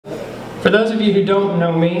For those of you who don't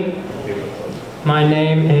know me, my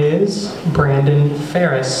name is Brandon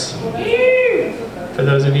Ferris. For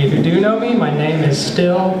those of you who do know me, my name is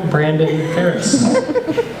still Brandon Ferris.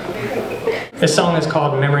 This song is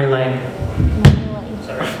called Memory Lane.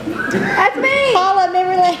 Sorry. That's me! Paula,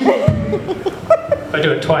 Memory Lane. If I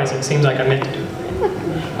do it twice, it seems like I meant to do it.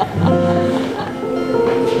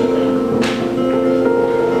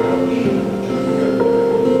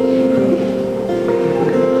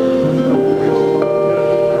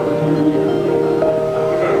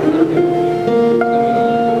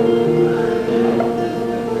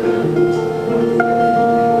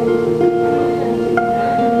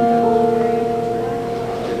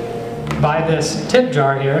 Buy this tip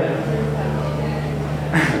jar here.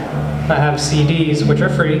 I have CDs, which are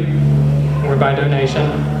free, or by donation.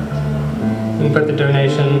 And put the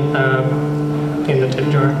donation in the tip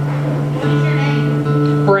jar.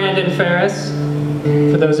 Brandon Ferris.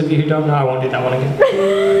 For those of you who don't know, I won't do that one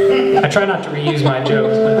again. I try not to reuse my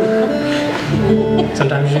jokes, but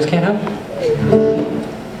sometimes you just can't help it.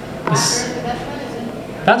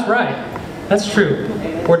 That's right. That's true.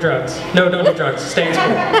 Or drugs. No, don't do drugs. Stay in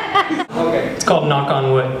school. It's called Knock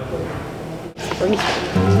on Wood.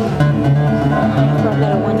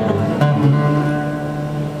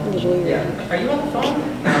 Are you on the phone?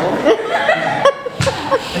 No.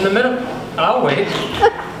 In the middle? I'll wait.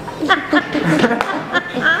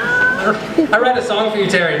 I write a song for you,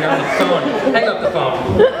 Terry. Not on the phone. Hang up the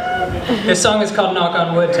phone. This song is called Knock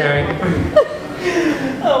on Wood, Terry.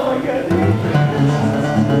 Oh my God.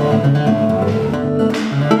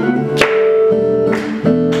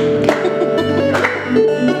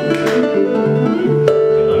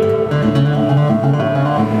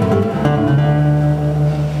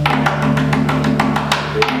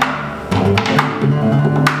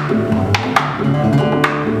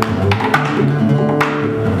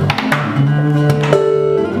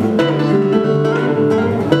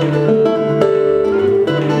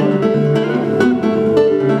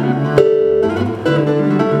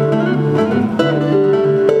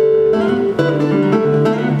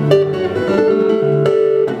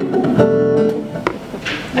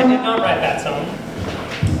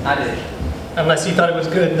 I did. Unless you thought it was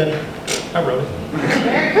good, then I wrote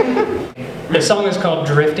it. This song is called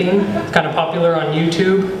Drifting. It's kind of popular on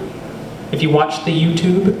YouTube. If you watch the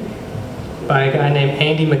YouTube, by a guy named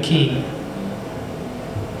Andy McKee.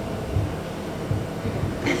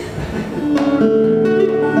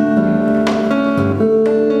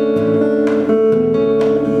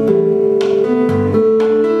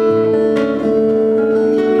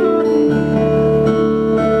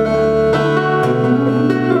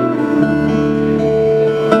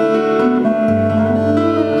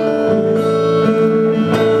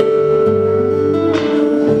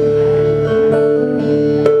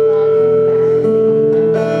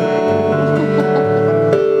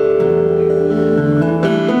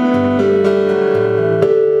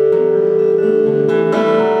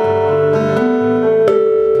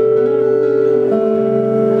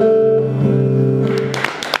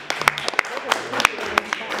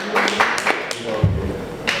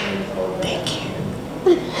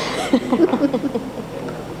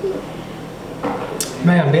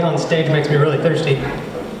 Man, being on stage makes me really thirsty.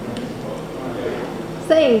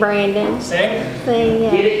 Sing, Brandon. Sing? Sing,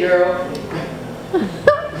 yeah. Get it, girl.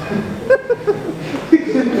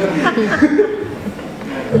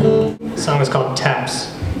 The song is called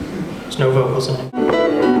Taps. There's no vocals in it.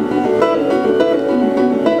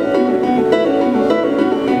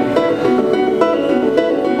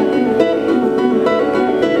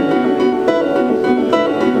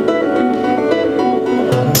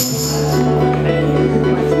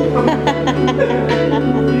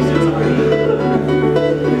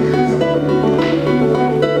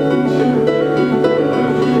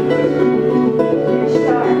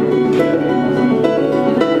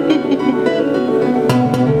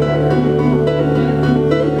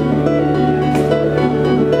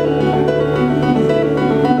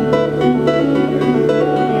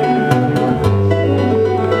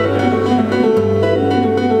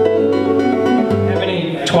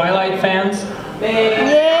 Twilight fans? Yeah!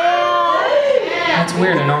 That's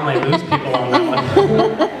weird, I normally lose people on that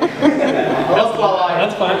one.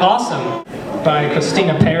 That's fine. Awesome. By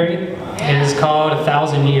Christina Perri. It is called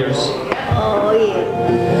 1,000 Years. Oh,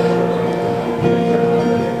 yeah.